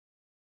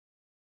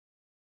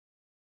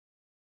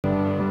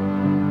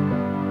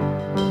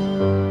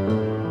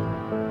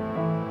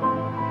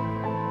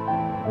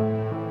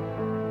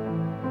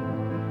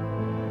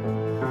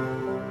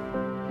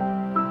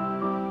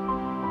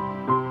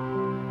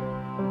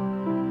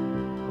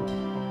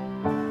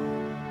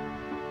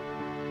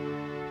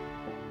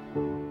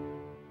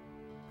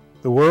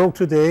The world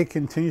today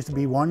continues to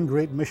be one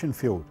great mission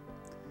field,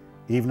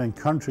 even in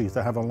countries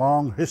that have a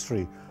long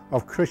history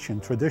of Christian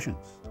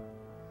traditions.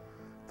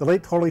 The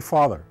late Holy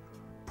Father,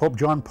 Pope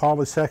John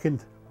Paul II,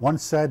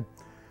 once said,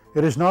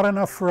 "It is not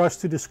enough for us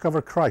to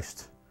discover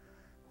Christ.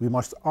 We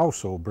must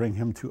also bring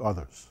him to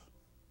others."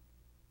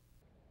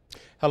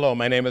 Hello,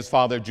 my name is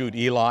Father Jude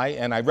Eli,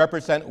 and I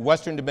represent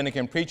Western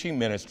Dominican Preaching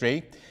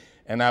Ministry,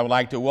 and I would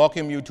like to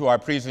welcome you to our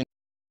presentation,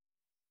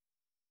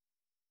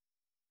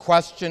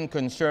 Question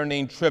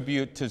Concerning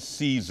Tribute to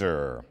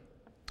Caesar.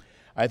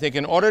 I think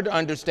in order to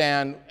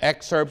understand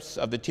excerpts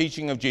of the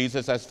teaching of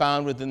Jesus as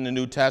found within the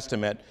New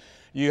Testament,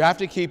 you have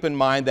to keep in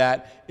mind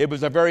that it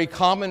was a very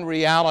common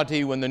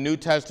reality when the New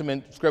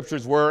Testament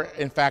scriptures were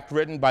in fact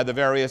written by the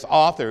various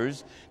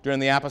authors during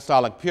the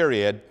apostolic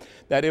period,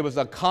 that it was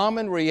a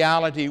common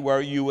reality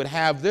where you would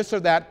have this or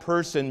that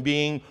person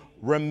being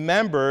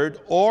remembered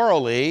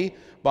orally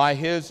by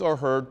his or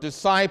her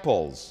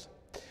disciples.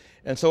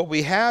 And so what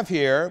we have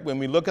here, when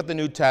we look at the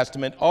New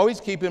Testament, always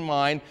keep in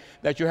mind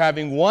that you're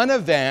having one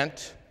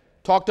event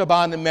talked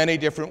about in many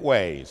different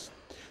ways.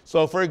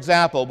 So, for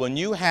example, when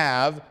you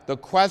have the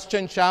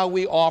question, shall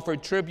we offer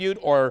tribute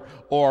or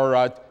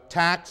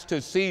tax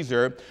to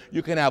Caesar,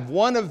 you can have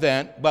one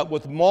event, but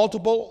with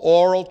multiple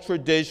oral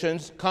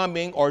traditions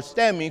coming or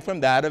stemming from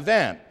that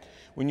event.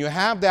 When you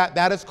have that,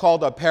 that is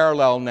called a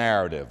parallel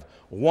narrative.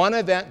 One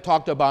event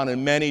talked about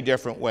in many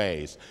different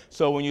ways.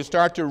 So when you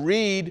start to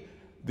read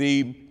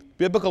the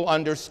biblical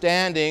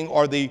understanding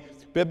or the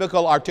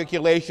biblical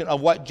articulation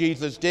of what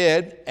Jesus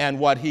did and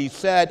what he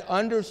said,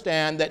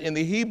 understand that in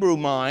the Hebrew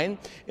mind,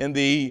 in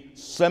the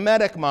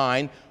Semitic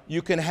mind,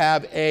 you can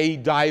have a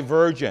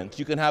divergence,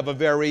 you can have a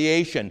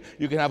variation,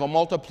 you can have a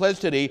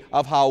multiplicity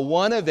of how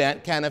one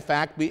event can in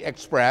fact be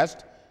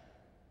expressed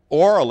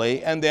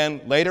orally, and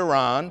then later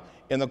on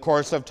in the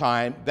course of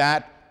time,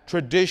 that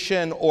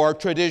tradition or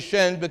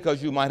traditions,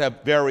 because you might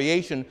have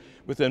variation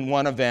within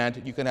one event,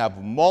 you can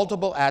have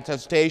multiple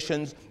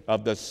attestations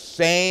of the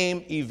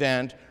same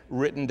event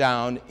written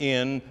down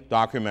in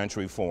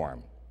documentary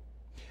form.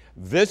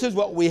 This is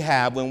what we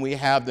have when we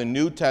have the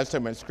New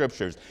Testament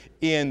scriptures.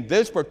 In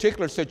this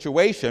particular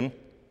situation,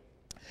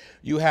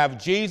 you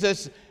have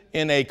Jesus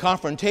in a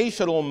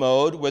confrontational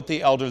mode with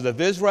the elders of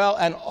Israel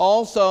and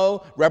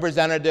also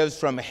representatives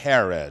from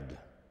Herod.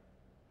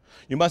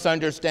 You must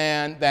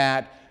understand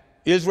that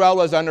Israel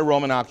was under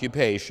Roman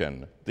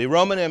occupation. The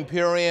Roman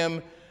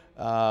Imperium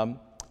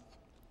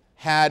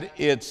had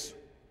its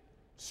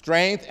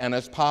strength and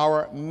its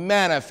power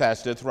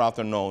manifested throughout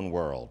the known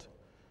world.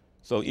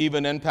 So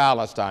even in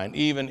Palestine,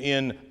 even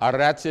in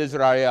Eretz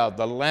Israel,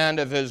 the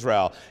land of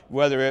Israel,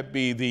 whether it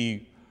be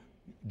the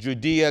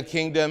Judea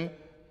kingdom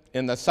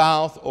in the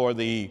south or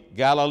the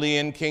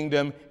Galilean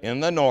kingdom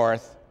in the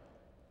north,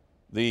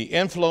 the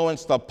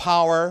influence, the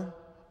power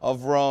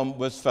of Rome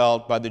was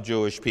felt by the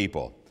Jewish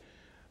people.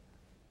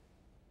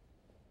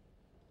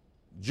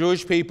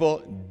 Jewish people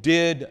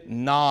did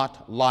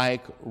not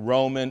like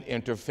Roman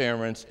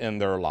interference in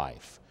their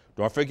life.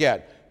 Don't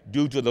forget,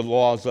 due to the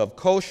laws of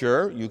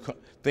kosher,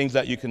 things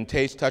that you can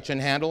taste, touch,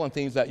 and handle, and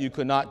things that you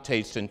could not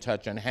taste and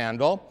touch and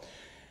handle.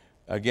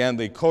 Again,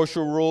 the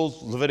kosher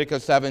rules,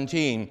 Leviticus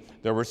 17,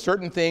 there were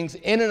certain things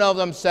in and of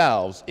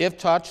themselves, if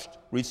touched,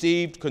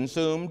 received,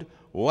 consumed,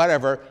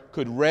 whatever,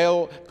 could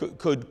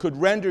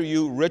render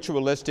you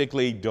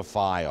ritualistically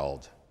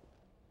defiled.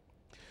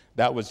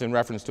 That was in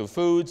reference to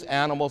foods,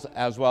 animals,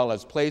 as well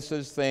as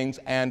places, things,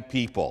 and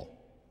people.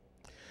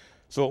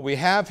 So what we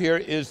have here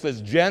is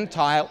this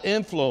Gentile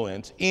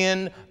influence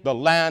in the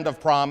land of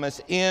promise,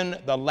 in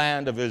the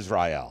land of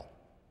Israel.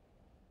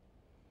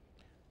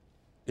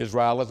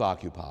 Israel is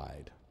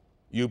occupied.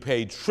 You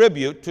pay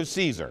tribute to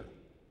Caesar.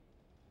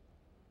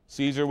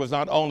 Caesar was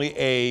not only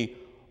a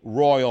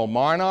royal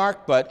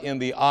monarch, but in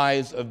the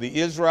eyes of the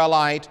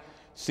Israelite,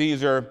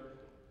 Caesar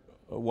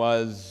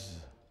was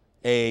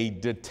a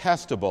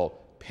detestable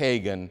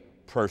pagan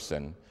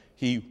person.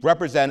 He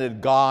represented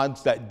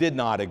gods that did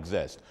not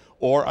exist,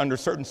 or under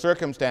certain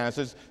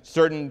circumstances,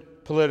 certain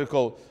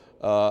political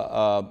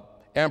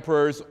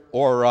emperors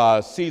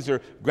or Caesar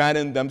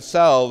granted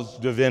themselves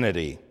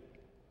divinity.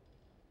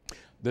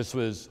 This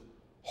was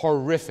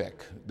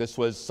horrific. This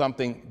was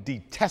something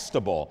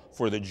detestable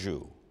for the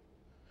Jew.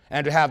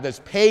 And to have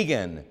this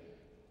pagan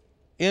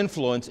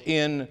influence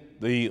in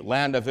the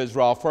land of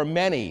Israel for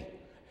many,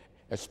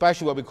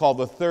 especially what we call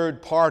the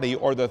third party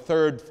or the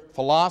third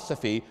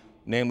philosophy,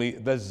 namely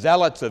the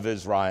zealots of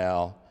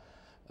Israel,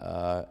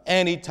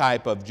 any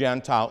type of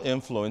Gentile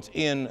influence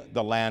in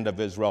the land of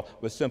Israel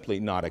was simply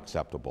not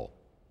acceptable.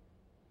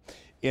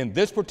 In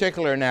this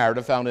particular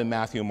narrative found in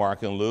Matthew,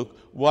 Mark, and Luke,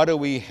 what do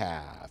we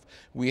have?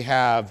 We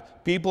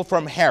have people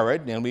from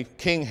Herod, namely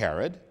King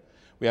Herod.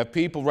 We have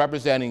people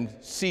representing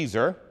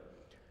Caesar,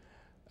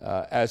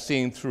 as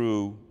seen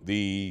through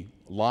the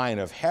line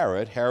of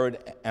Herod.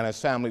 Herod and his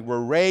family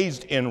were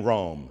raised in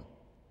Rome.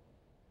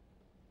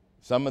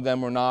 Some of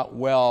them were not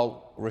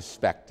well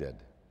respected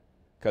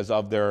because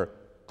of their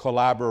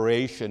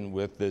collaboration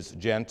with this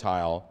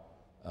Gentile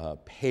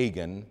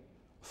pagan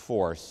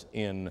force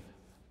in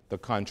the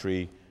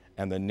country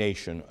and the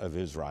nation of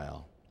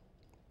Israel.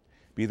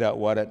 Be that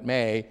what it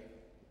may,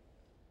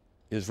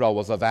 Israel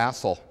was a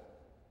vassal.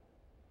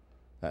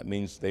 That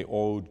means they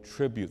owed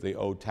tribute, they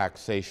owed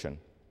taxation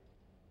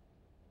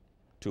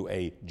to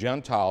a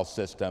Gentile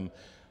system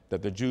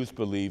that the Jews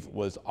believed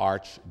was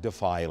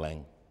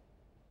arch-defiling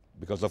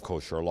because of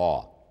kosher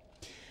law.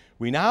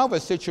 We now have a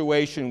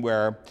situation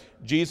where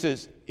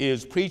Jesus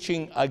is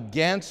preaching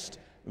against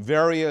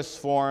various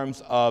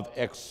forms of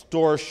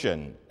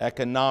extortion,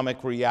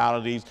 economic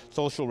realities,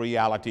 social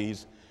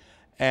realities.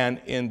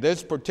 And in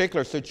this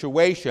particular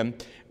situation,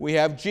 we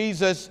have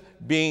Jesus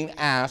being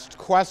asked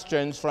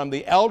questions from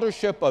the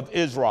eldership of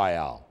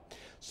Israel.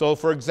 So,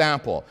 for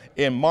example,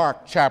 in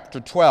Mark chapter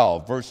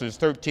 12, verses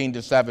 13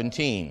 to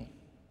 17,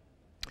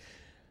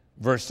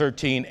 verse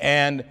 13,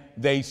 and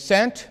they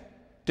sent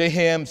to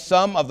him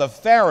some of the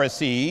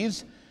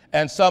Pharisees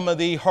and some of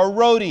the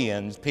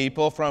Herodians,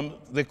 people from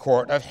the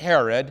court of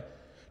Herod,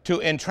 to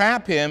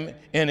entrap him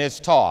in his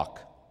talk.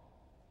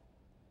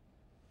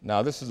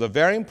 Now, this is a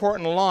very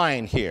important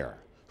line here.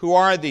 Who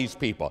are these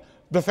people?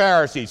 The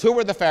Pharisees. Who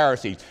were the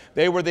Pharisees?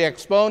 They were the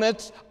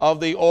exponents of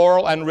the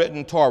oral and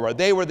written Torah.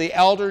 They were the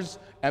elders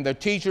and the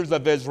teachers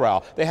of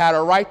Israel. They had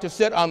a right to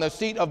sit on the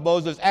seat of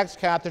Moses ex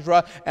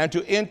cathedra and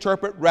to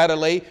interpret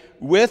readily,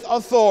 with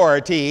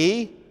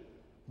authority,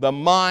 the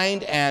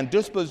mind and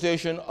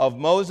disposition of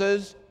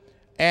Moses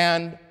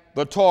and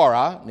the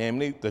Torah,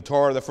 namely the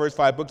Torah, the first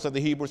 5 books of the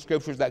Hebrew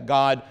Scriptures that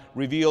God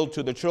revealed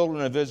to the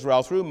children of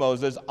Israel through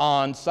Moses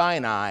on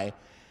Sinai.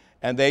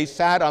 And they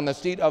sat on the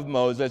seat of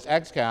Moses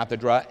ex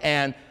cathedra,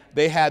 and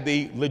they had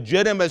the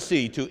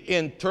legitimacy to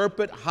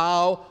interpret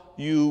how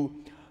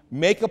you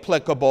make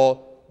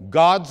applicable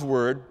God's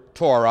word,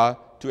 Torah,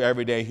 to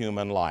everyday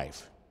human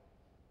life.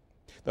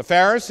 The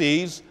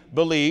Pharisees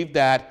believed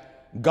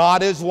that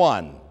God is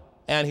one,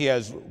 and he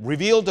has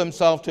revealed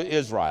himself to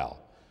Israel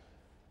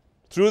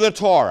through the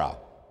Torah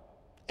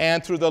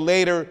and through the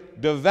later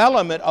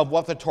development of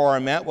what the Torah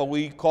meant, what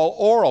we call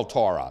oral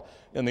Torah.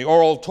 And the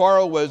oral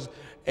Torah was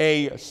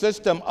a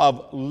system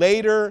of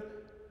later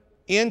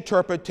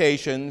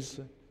interpretations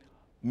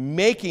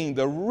making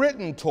the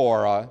written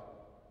Torah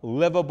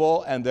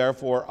livable and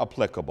therefore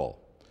applicable.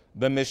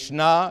 The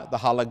Mishnah, the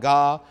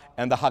Halakha,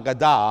 and the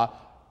Haggadah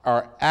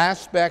are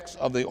aspects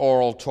of the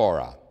oral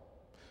Torah.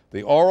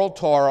 The oral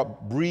Torah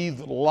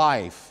breathed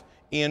life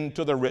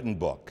into the written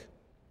book.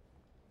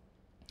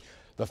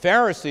 The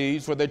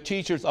Pharisees were the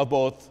teachers of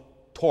both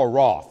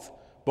Torah,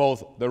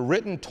 both the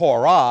written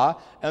Torah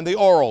and the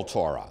oral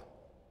Torah.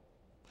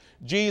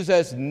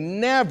 Jesus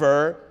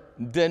never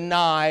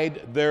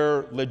denied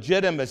their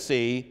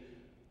legitimacy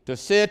to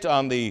sit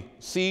on the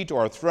seat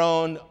or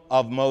throne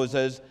of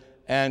Moses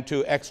and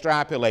to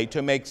extrapolate,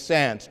 to make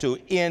sense, to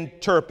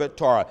interpret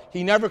Torah.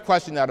 He never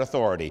questioned that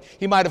authority.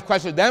 He might have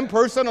questioned them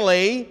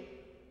personally,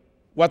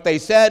 what they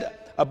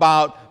said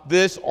about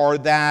this or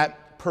that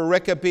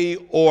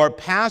pericope or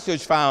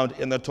passage found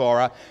in the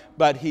Torah,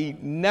 but he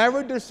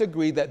never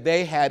disagreed that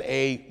they had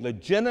a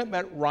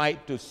legitimate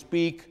right to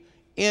speak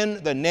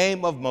in the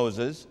name of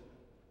Moses,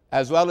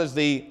 as well as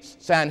the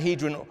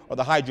Sanhedrin or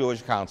the High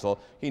Jewish Council.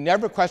 He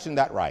never questioned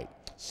that right.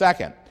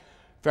 Second,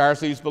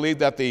 Pharisees believed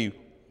that the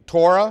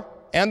Torah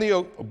and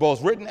the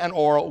both written and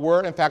oral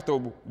were, in fact, the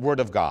Word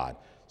of God.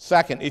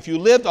 Second, if you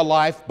lived a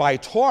life by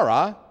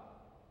Torah,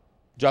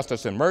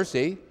 justice and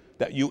mercy,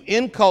 that you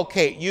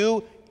inculcate,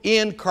 you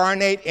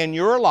incarnate in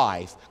your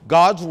life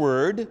God's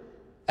Word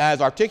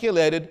as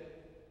articulated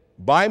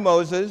by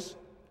Moses,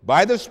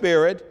 by the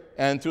Spirit,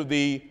 and through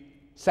the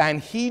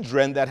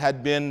Sanhedrin that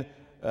had been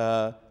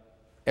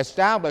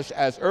established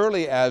as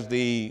early as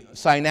the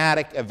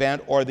Sinaitic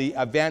event or the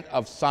event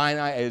of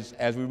Sinai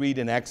as we read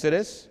in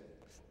Exodus.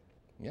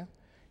 Yeah.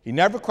 He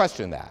never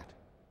questioned that.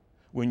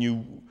 When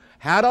you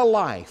had a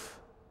life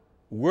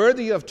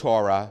worthy of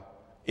Torah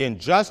in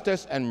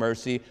justice and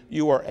mercy,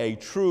 you are a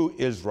true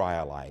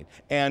Israelite.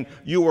 And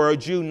you were a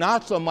Jew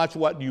not so much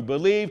what you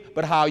believed,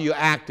 but how you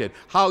acted,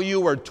 how you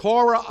were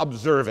Torah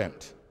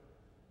observant.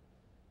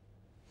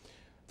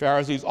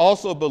 Pharisees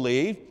also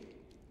believed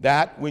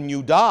that when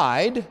you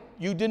died,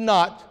 you did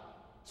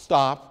not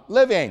stop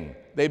living.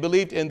 They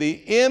believed in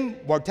the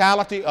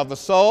immortality of the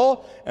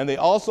soul, and they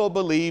also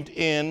believed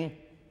in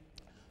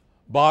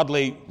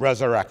bodily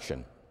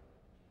resurrection.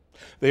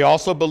 They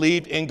also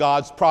believed in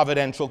God's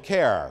providential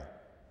care,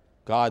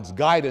 God's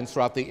guidance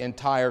throughout the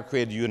entire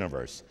created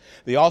universe.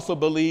 They also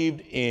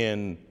believed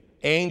in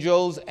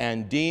angels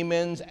and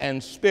demons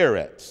and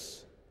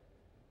spirits.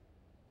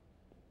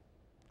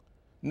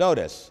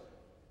 Notice,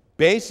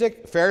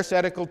 basic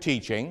Pharisaical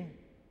teaching,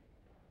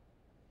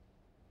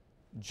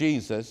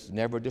 Jesus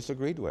never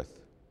disagreed with.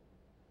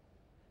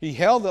 He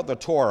held that the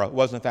Torah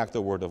was in fact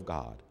the Word of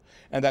God,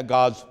 and that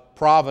God's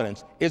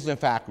providence is in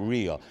fact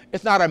real.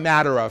 It's not a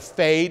matter of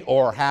fate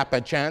or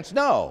happen chance.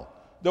 No,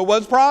 there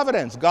was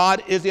providence.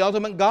 God is the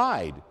ultimate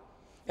guide.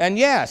 And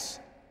yes,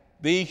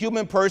 the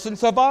human person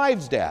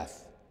survives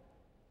death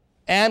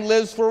and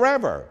lives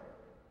forever.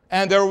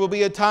 And there will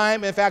be a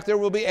time, in fact, there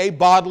will be a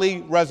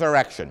bodily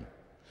resurrection.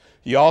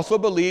 He also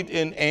believed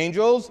in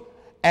angels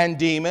and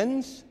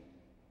demons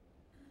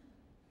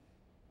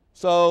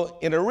So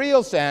in a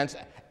real sense,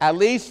 at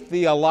least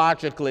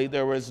theologically,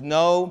 there was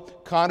no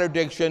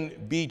contradiction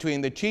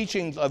between the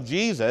teachings of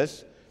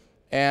Jesus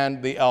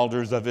and the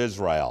elders of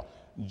Israel.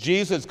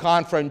 Jesus'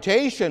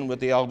 confrontation with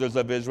the elders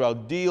of Israel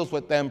deals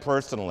with them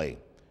personally.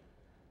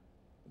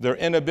 Their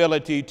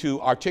inability to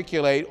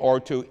articulate or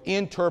to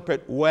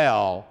interpret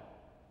well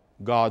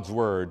God's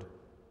word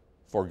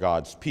for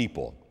God's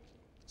people.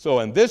 So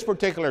in this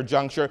particular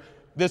juncture,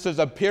 this is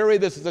a period,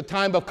 this is a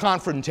time of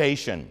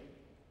confrontation.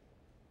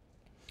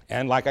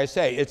 And like I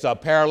say, it's a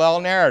parallel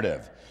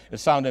narrative.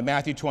 It's found in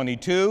Matthew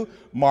 22,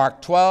 Mark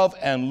 12,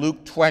 and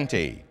Luke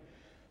 20.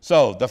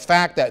 So the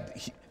fact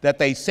that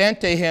they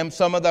sent to him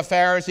some of the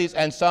Pharisees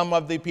and some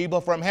of the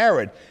people from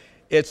Herod,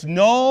 it's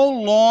no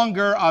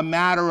longer a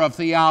matter of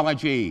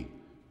theology,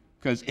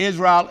 because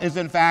Israel is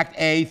in fact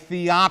a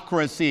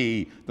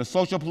theocracy. The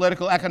social,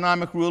 political,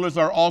 economic rulers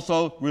are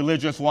also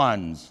religious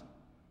ones.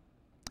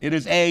 It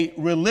is a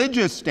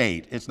religious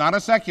state. It's not a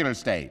secular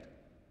state.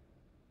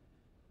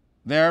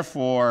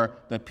 Therefore,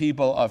 the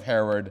people of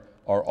Herod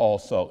are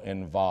also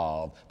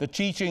involved. The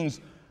teachings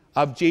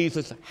of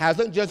Jesus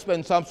hasn't just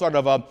been some sort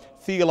of a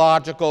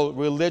theological,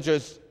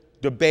 religious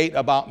debate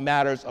about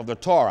matters of the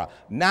Torah.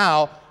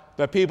 Now,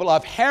 the people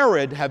of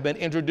Herod have been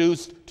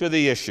introduced to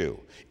the issue,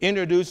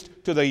 introduced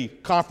to the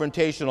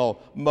confrontational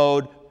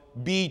mode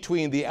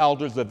between the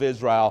elders of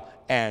Israel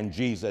and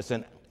Jesus.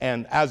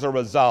 And as a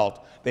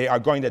result, they are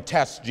going to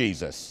test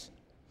Jesus.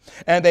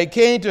 And they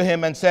came to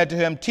him and said to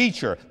him,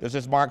 "Teacher," this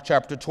is Mark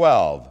chapter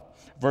 12,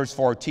 verse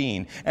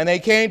 14. And they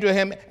came to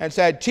him and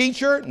said,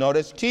 "Teacher,"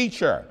 notice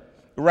teacher,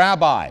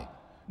 rabbi.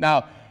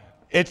 Now,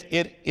 it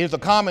is a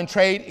common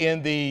trait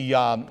in the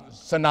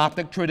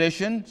synoptic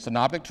tradition.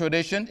 Synoptic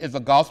tradition is the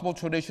gospel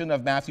tradition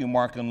of Matthew,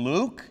 Mark, and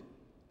Luke.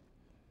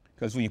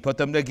 Because when you put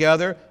them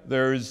together,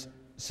 there's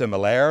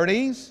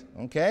similarities,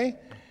 okay?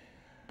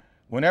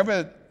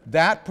 Whenever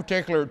that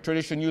particular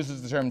tradition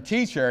uses the term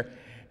teacher,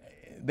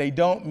 they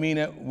don't mean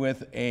it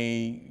with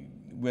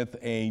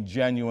a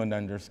genuine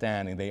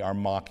understanding. They are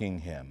mocking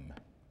him.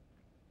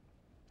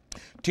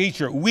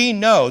 "Teacher, we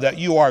know that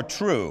you are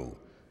true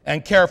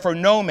and care for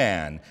no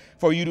man,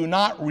 for you do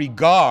not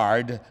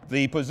regard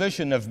the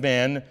position of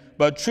men,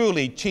 but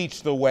truly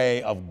teach the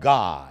way of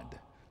God."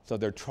 So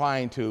they're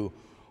trying to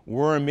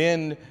worm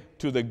in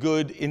to the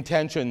good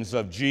intentions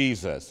of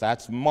Jesus.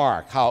 That's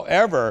Mark.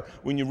 However,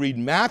 when you read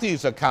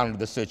Matthew's account of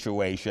the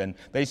situation,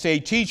 they say,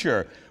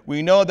 "Teacher,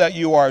 we know that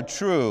you are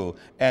true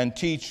and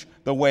teach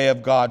the way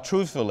of God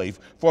truthfully,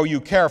 for you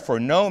care for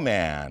no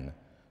man,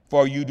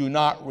 for you do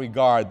not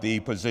regard the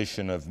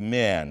position of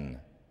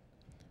men."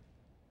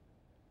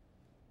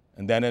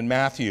 And then in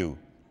Matthew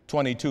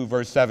 22,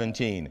 verse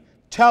 17,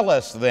 "Tell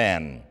us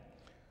then,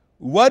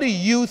 what do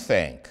you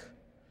think?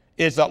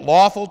 Is it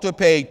lawful to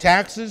pay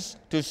taxes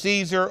to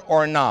Caesar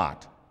or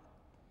not?"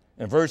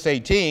 In verse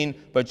 18,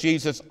 "But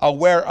Jesus,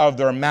 aware of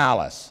their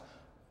malice."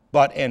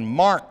 But in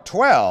Mark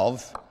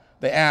 12,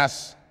 they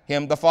ask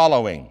him the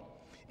following: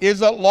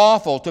 "Is it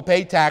lawful to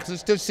pay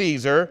taxes to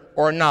Caesar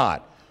or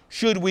not?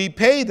 Should we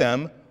pay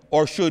them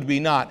or should we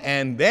not?"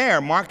 And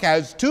there, Mark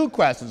has two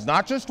questions,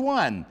 not just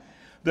one.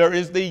 There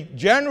is the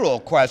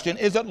general question,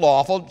 is it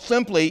lawful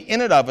simply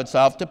in and of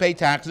itself to pay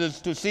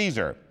taxes to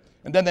Caesar?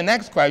 And then the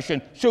next question,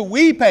 should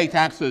we pay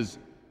taxes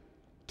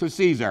to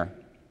Caesar?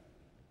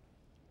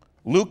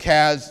 Luke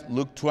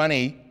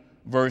 20,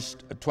 verse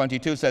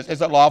 22 says,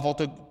 is it lawful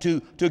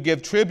to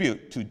give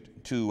tribute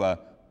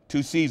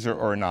to Caesar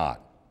or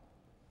not?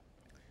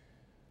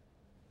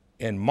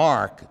 In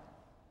Mark,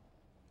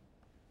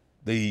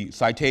 the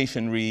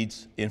citation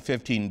reads in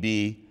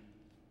 15b,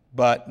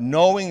 "But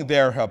knowing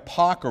their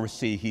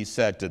hypocrisy, he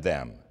said to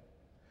them."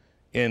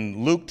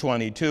 In Luke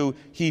 22,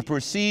 "He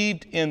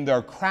perceived in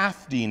their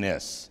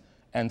craftiness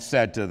and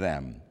said to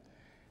them."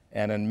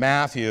 And in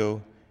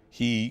Matthew,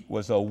 "He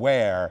was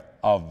aware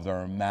of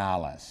their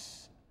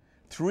malice."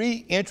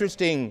 Three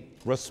interesting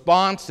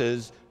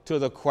responses to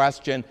the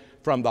question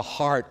from the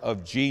heart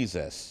of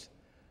Jesus.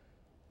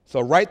 So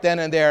right then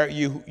and there,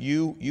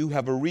 you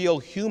have a real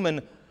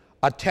human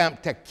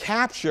attempt to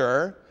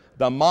capture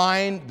the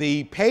mind,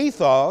 the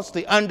pathos,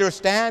 the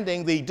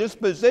understanding, the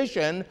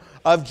disposition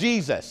of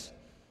Jesus.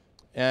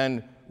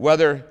 And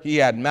whether he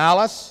had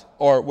malice,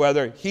 or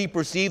whether he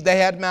perceived they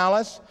had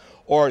malice,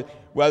 or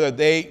whether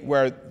they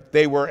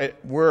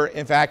were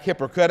in fact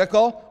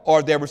hypocritical,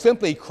 or they were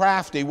simply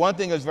crafty, one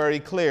thing is very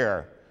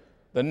clear.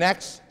 The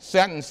next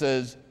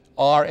sentences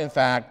are in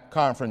fact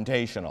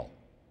confrontational.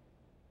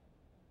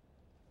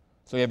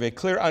 So you have a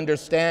clear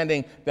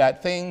understanding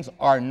that things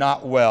are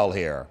not well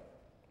here.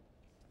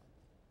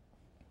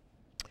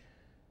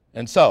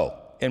 And so,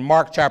 in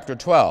Mark chapter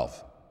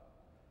 12,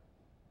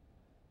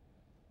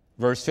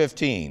 verse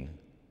 15,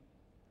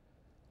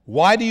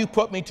 "Why do you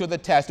put me to the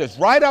test?" It's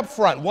right up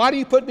front. Why do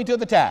you put me to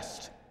the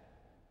test?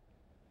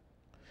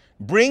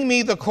 "Bring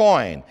me the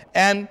coin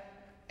and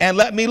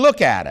let me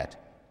look at it."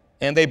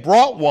 And they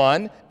brought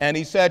one, and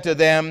he said to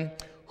them,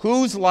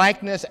 "Whose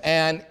likeness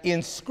and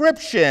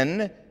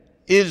inscription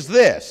is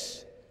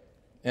this?"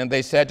 And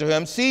they said to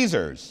him,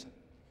 "Caesar's."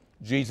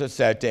 Jesus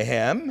said to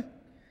him,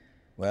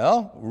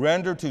 Well,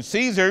 render to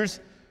Caesar's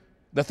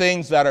the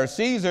things that are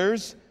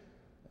Caesar's,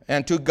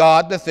 and to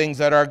God the things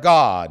that are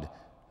God.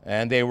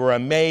 And they were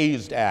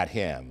amazed at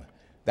him.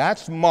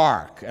 That's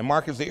Mark, and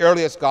Mark is the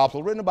earliest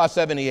gospel, written about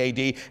 70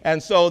 A.D.,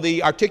 and so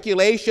the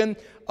articulation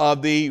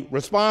of the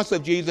response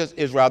of Jesus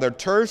is rather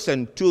terse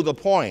and to the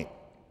point.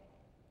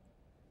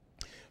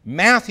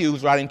 Matthew,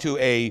 who's writing to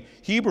a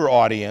Hebrew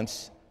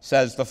audience,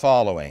 says the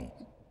following,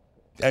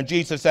 and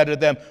Jesus said to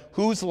them,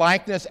 "Whose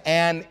likeness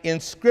and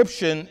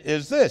inscription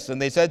is this?"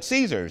 And they said,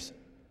 "Caesar's."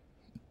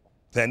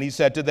 Then he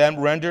said to them,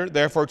 "Render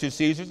therefore to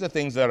Caesar the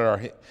things that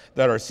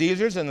are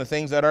Caesar's, and the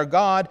things that are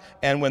God."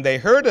 And when they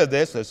heard of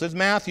this is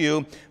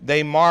Matthew,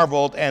 they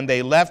marveled, and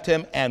they left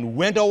him and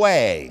went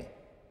away.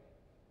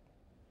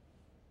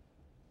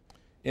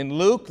 In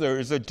Luke, there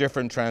is a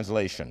different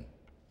translation.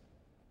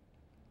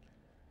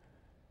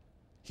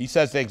 He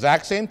says the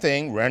exact same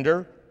thing,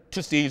 render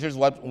to Caesar's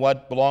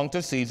what belonged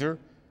to Caesar.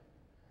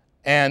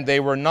 And they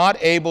were not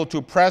able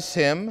to press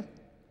him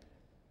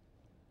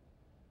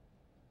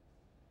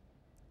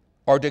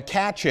or to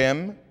catch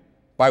him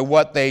by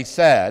what they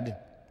said,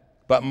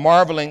 but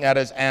marveling at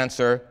his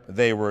answer,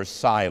 they were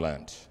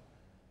silent.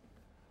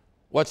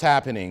 What's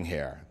happening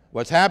here?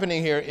 What's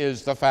happening here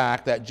is the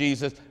fact that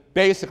Jesus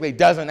basically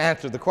doesn't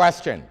answer the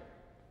question.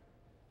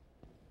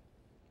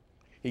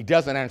 He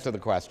doesn't answer the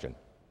question.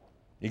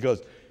 He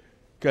goes,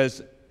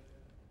 because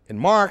in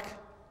Mark,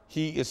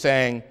 he is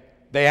saying,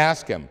 they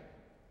ask him,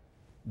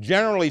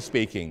 generally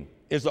speaking,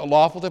 is it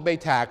lawful to pay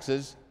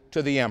taxes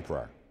to the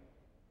emperor?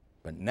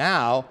 But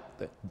now,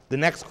 the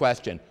next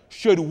question,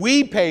 should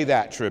we pay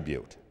that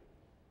tribute?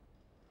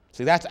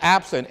 See, that's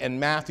absent in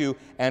Matthew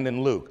and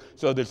in Luke.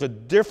 So there's a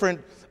different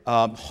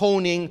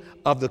honing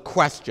of the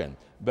question.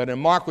 But in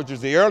Mark, which is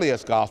the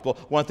earliest gospel,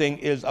 one thing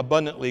is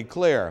abundantly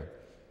clear.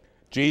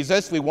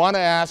 Jesus, we want to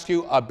ask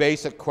you a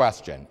basic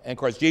question. And of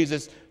course,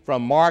 Jesus,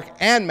 from Mark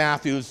and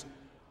Matthew's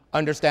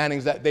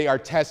understandings that they are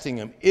testing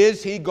him.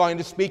 Is he going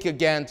to speak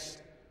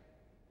against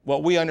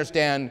what we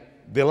understand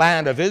the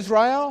land of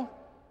Israel?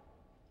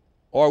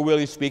 Or will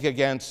he speak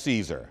against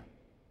Caesar?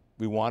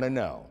 We want to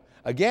know.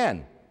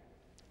 Again,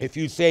 if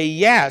you say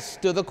yes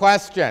to the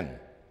question,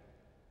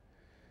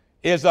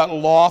 is it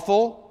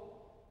lawful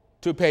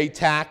to pay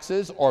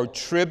taxes or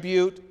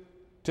tribute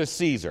to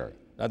Caesar?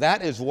 Now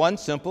that is one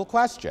simple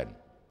question.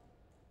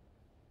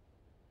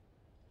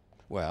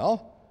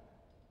 Well,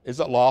 is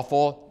it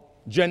lawful,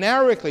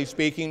 generically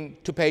speaking,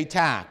 to pay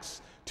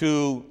tax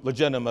to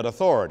legitimate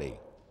authority?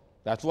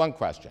 That's one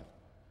question.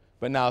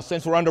 But now,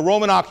 since we're under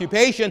Roman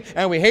occupation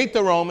and we hate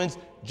the Romans,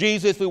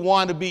 Jesus, we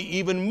want to be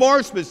even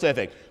more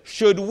specific.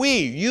 Should we,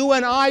 you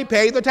and I,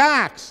 pay the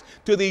tax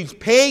to these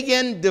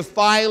pagan,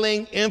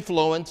 defiling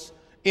influence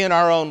in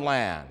our own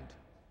land?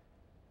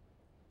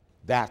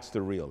 That's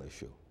the real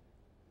issue.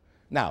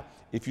 Now,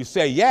 if you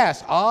say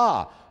yes,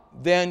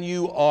 then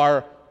you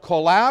are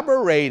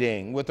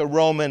collaborating with the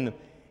Roman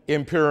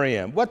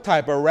Imperium. What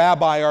type of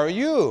rabbi are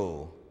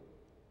you?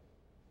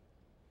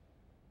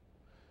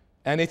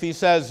 And if he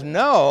says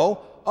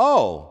no,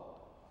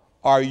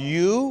 are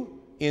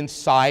you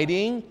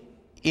inciting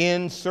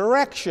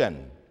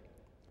insurrection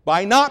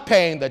by not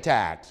paying the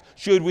tax?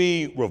 Should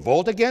we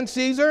revolt against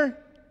Caesar?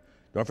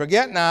 Don't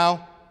forget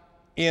now,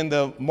 in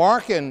the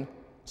Markan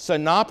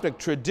synoptic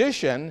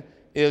tradition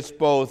is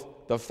both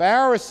the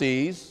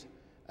Pharisees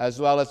as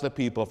well as the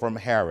people from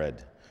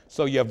Herod.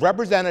 So you have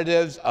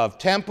representatives of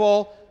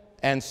temple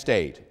and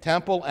state,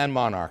 temple and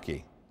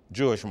monarchy,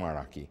 Jewish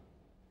monarchy.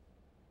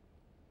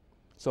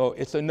 So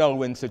it's a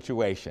no-win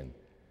situation.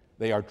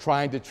 They are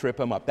trying to trip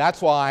him up.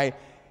 That's why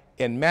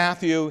in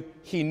Matthew,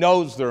 he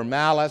knows their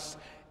malice.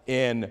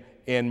 In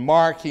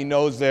Mark, he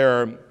knows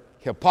their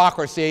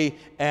hypocrisy.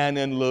 And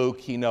in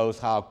Luke, he knows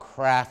how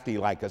crafty,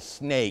 like a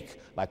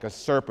snake, like a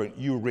serpent,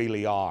 you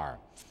really are.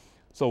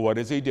 So what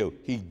does he do?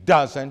 He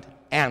doesn't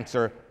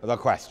answer the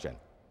question.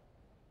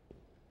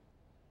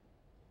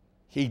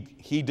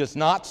 He does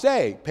not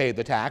say pay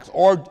the tax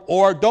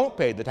or don't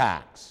pay the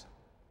tax.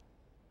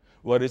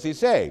 What does he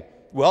say?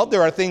 Well,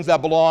 there are things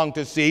that belong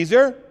to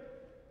Caesar.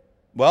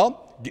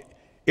 Well,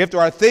 if there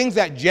are things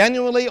that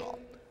genuinely,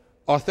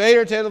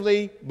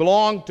 authoritatively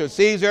belong to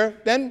Caesar,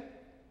 then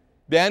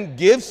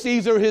give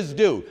Caesar his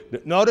due.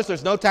 Notice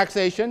there's no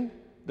taxation.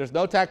 There's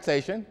no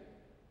taxation.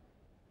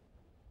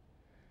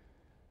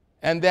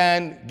 And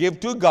then give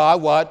to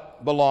God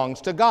what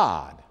belongs to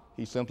God.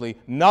 He simply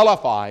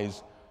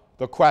nullifies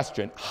the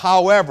question.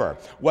 However,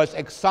 what's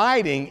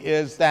exciting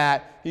is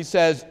that he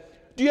says,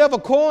 do you have a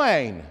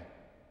coin?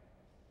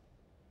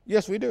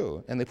 Yes, we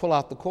do. And they pull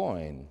out the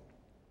coin.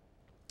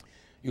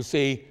 You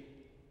see,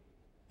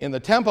 in the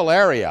temple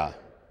area,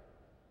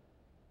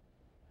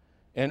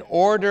 in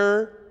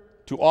order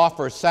to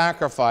offer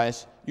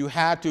sacrifice, you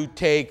had to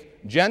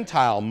take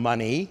Gentile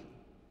money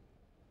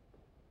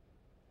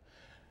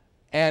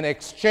and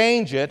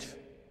exchange it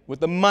with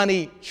the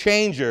money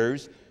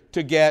changers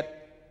to get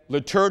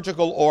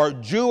liturgical or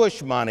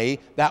Jewish money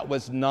that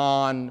was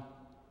non-defiled.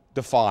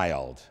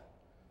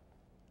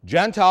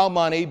 Gentile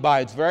money, by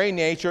its very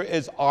nature,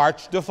 is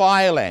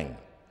arch-defiling.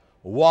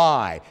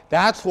 Why?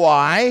 That's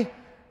why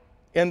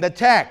in the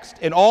text,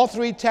 in all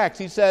three texts,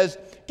 he says,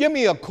 give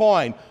me a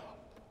coin.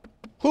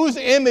 Whose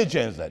image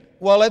is it?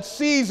 Well, it's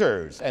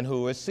Caesar's. And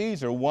who is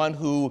Caesar? One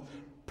who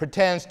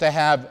pretends to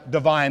have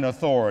divine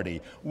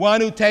authority,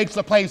 one who takes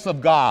the place of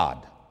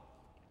God.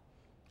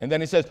 And then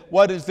he says,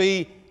 what is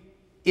the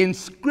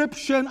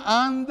inscription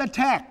on the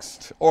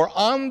text or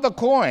on the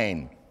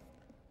coin?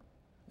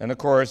 And of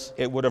course,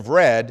 it would have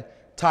read,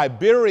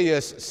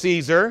 Tiberius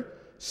Caesar,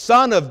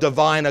 son of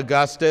divine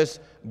Augustus,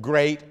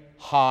 great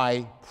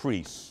high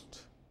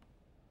priest.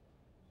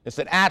 It's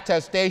an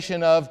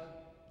attestation of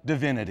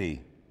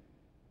divinity.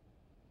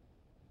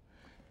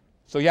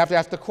 So you have to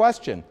ask the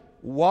question,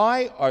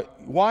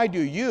 why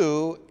do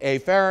you, a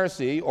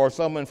Pharisee or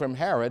someone from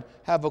Herod,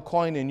 have a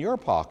coin in your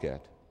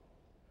pocket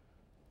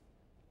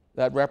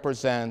that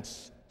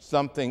represents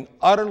something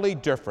utterly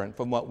different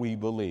from what we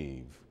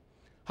believe?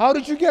 How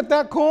did you get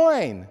that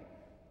coin?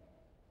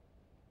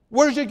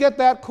 Where did you get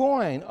that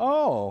coin?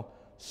 Oh,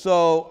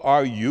 so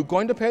are you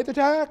going to pay the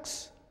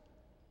tax?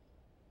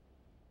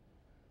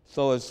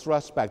 So it's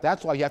thrust back.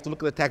 That's why you have to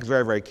look at the text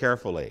very, very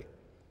carefully.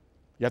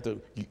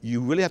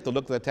 You really have to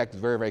look at the text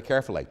very, very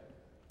carefully.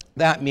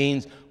 That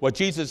means what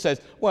Jesus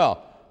says,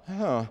 well,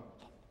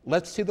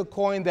 let's see the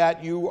coin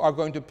that you are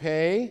going to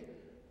pay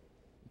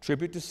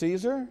tribute to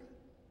Caesar.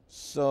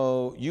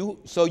 So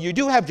you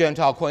do have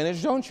Gentile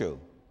coinage, don't you?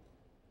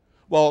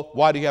 Well,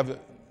 why do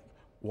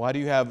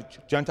you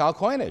have Gentile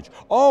coinage?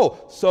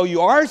 Oh, so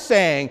you are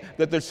saying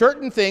that there's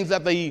certain things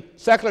that the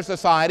secular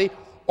society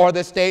or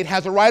the state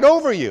has a right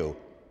over you.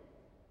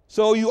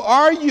 So you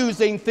are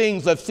using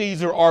things of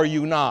Caesar, are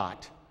you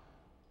not?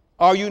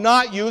 Are you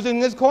not using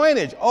his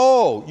coinage?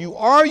 Oh, you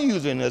are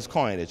using his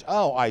coinage.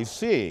 Oh, I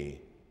see.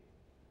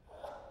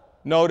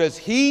 Notice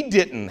he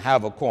didn't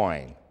have a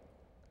coin.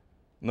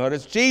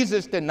 Notice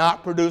Jesus did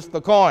not produce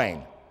the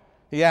coin.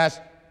 He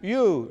asked, do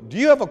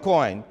you have a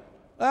coin?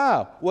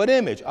 What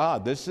image?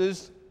 This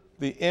is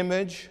the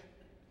image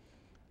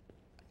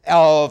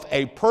of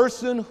a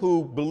person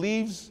who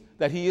believes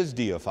that he is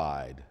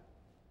deified.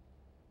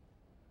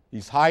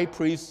 He's high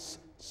priest,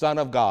 son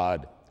of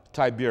God,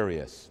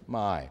 Tiberius.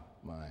 My.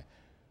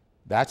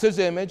 That's his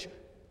image.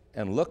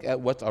 And look at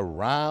what's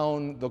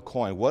around the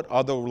coin. What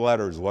are the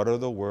letters? What are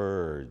the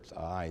words?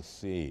 I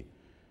see.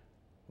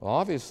 Well,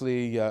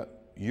 obviously,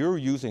 you're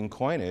using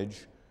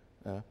coinage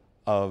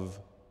of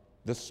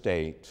the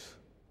state.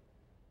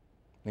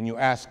 And you're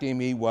asking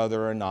me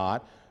whether or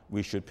not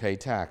we should pay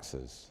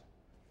taxes,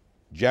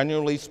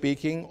 generally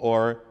speaking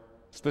or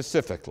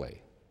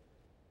specifically.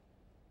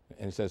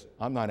 And he says,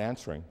 I'm not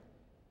answering,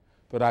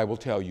 but I will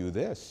tell you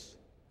this.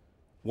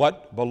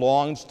 What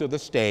belongs to the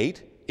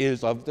state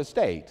is of the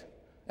state,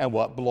 and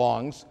what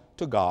belongs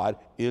to God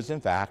is, in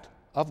fact,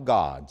 of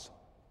God's.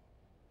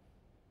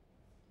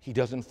 He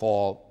doesn't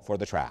fall for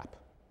the trap.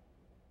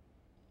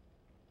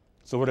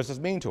 So what does this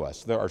mean to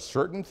us? There are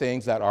certain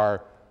things that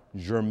are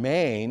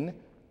germane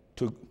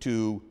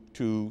to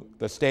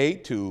the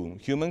state, to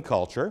human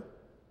culture,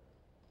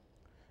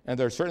 and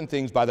there are certain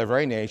things by their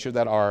very nature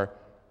that are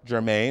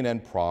germane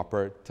and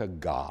proper to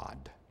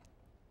God.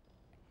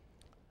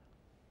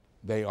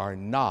 They are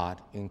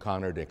not in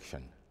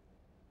contradiction.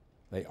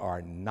 They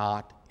are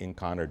not in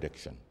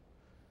contradiction.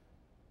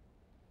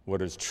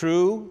 What is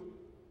true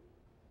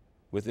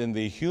within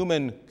the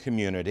human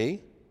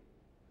community,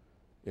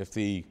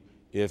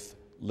 if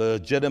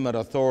legitimate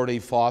authority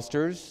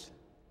fosters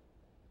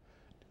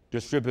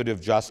distributive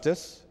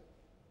justice,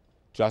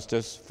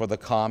 justice for the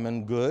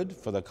common good,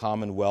 for the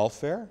common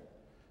welfare,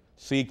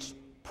 seeks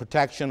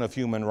protection of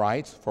human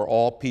rights for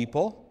all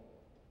people,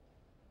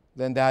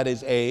 then that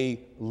is a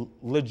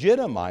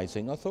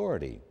legitimizing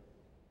authority.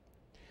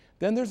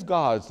 Then there's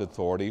God's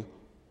authority,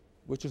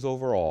 which is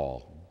over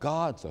all.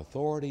 God's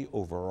authority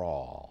over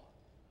all.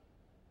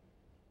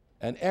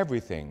 And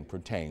everything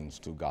pertains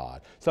to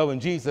God. So when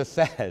Jesus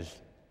says,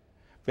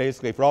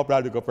 basically, for all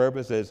practical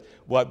purposes,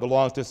 what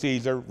belongs to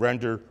Caesar,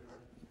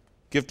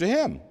 give to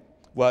him.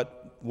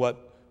 What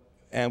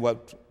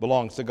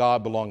belongs to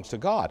God belongs to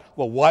God.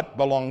 Well, what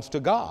belongs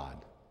to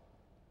God?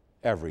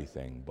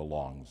 Everything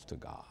belongs to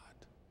God.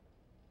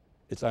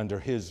 It's under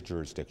his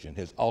jurisdiction,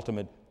 his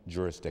ultimate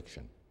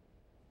jurisdiction.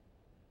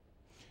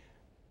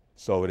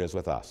 So it is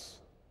with us.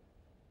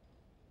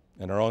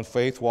 In our own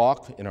faith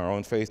walk, in our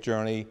own faith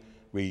journey,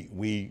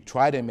 we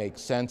try to make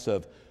sense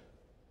of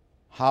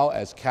how,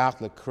 as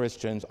Catholic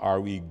Christians,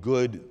 are we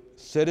good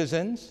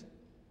citizens,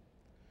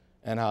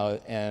 and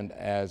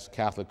as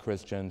Catholic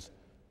Christians,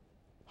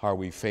 how are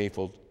we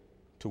faithful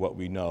to what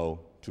we know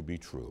to be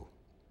true.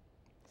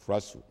 For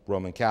us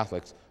Roman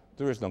Catholics,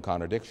 there is no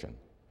contradiction.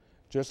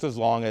 Just as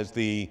long as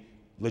the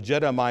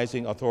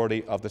legitimizing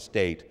authority of the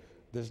state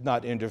does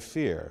not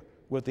interfere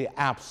with the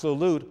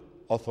absolute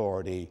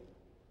authority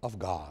of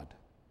God.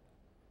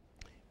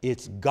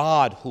 It's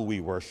God who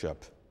we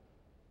worship,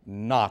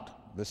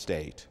 not the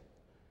state.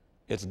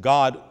 It's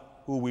God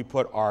who we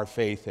put our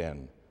faith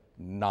in,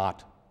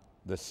 not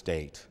the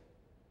state.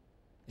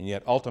 And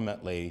yet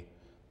ultimately,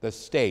 the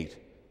state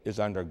is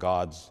under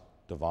God's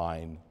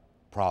divine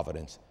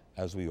providence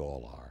as we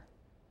all are.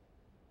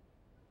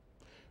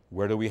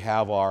 Where do we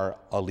have our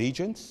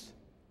allegiance?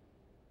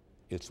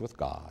 It's with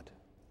God.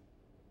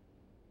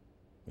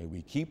 May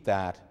we keep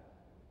that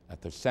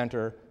at the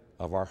center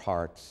of our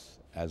hearts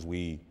as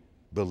we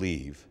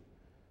believe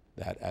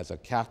that as a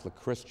Catholic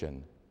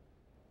Christian,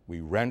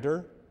 we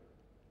render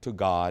to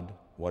God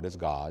what is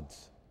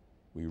God's.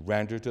 We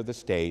render to the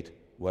state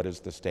what is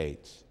the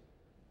state's.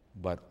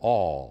 But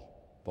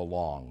all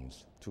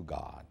belongs to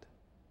God.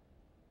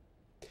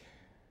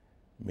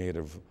 May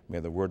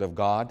the word of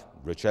God,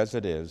 rich as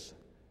it is,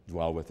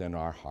 dwell within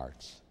our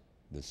hearts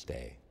this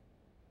day.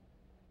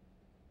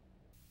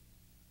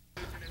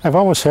 I've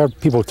always heard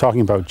people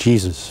talking about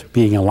Jesus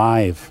being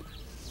alive,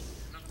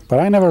 but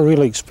I never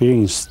really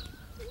experienced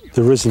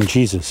the risen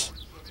Jesus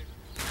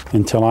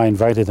until I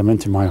invited him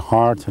into my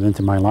heart and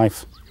into my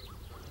life.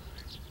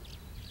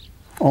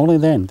 Only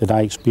then did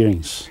I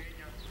experience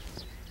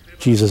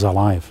Jesus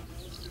alive.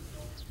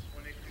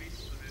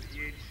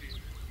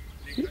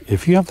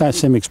 If you have that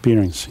same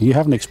experience, you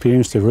haven't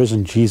experienced the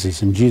risen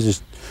Jesus and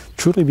Jesus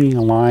truly being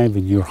alive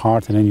in your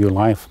heart and in your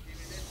life,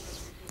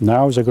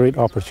 now is a great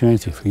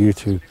opportunity for you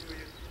to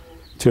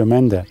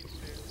amend that.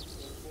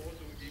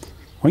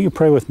 Why don't you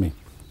pray with me?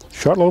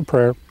 Short little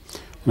prayer,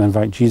 and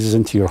invite Jesus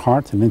into your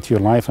heart and into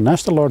your life, and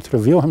ask the Lord to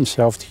reveal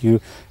himself to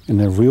you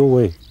in a real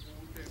way,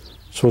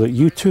 so that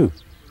you too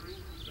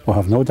will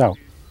have no doubt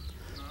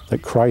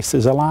that Christ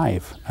is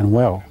alive and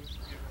well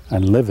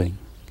and living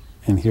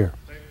in here.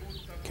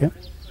 Okay?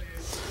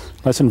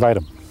 Let's invite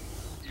him.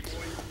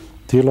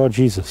 Dear Lord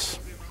Jesus,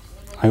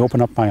 I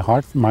open up my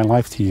heart and my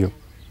life to you.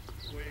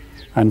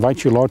 I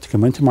invite you, Lord, to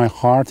come into my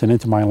heart and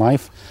into my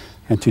life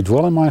and to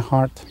dwell in my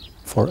heart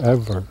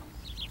forever.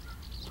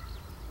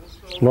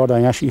 Lord,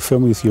 I ask you to fill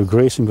me with your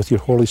grace and with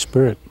your Holy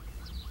Spirit.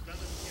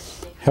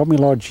 Help me,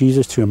 Lord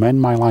Jesus, to amend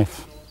my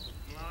life.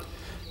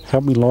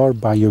 Help me,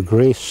 Lord, by your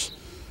grace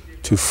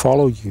to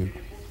follow you.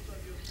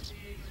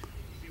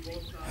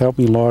 Help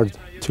me, Lord,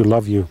 to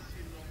love you.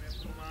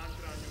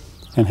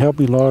 And help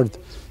me, Lord,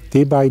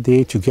 day by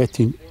day to get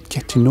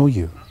to know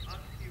you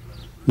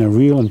in a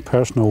real and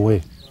personal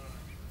way.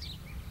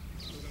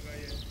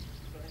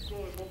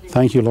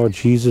 Thank you, Lord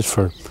Jesus,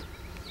 for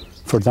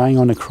dying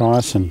on the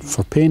cross and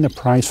for paying the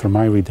price for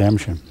my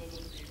redemption.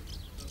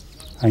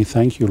 I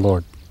thank you,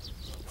 Lord,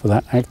 for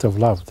that act of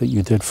love that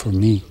you did for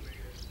me.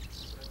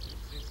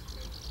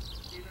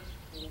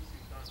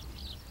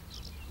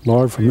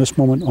 Lord, from this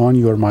moment on,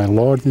 you are my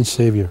Lord and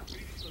Savior.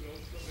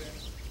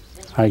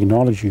 I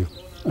acknowledge you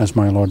as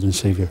my Lord and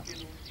Savior.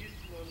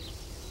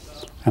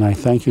 And I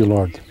thank you,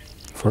 Lord,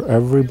 for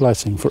every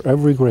blessing, for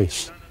every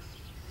grace.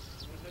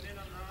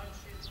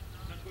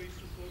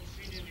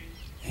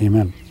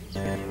 Amen.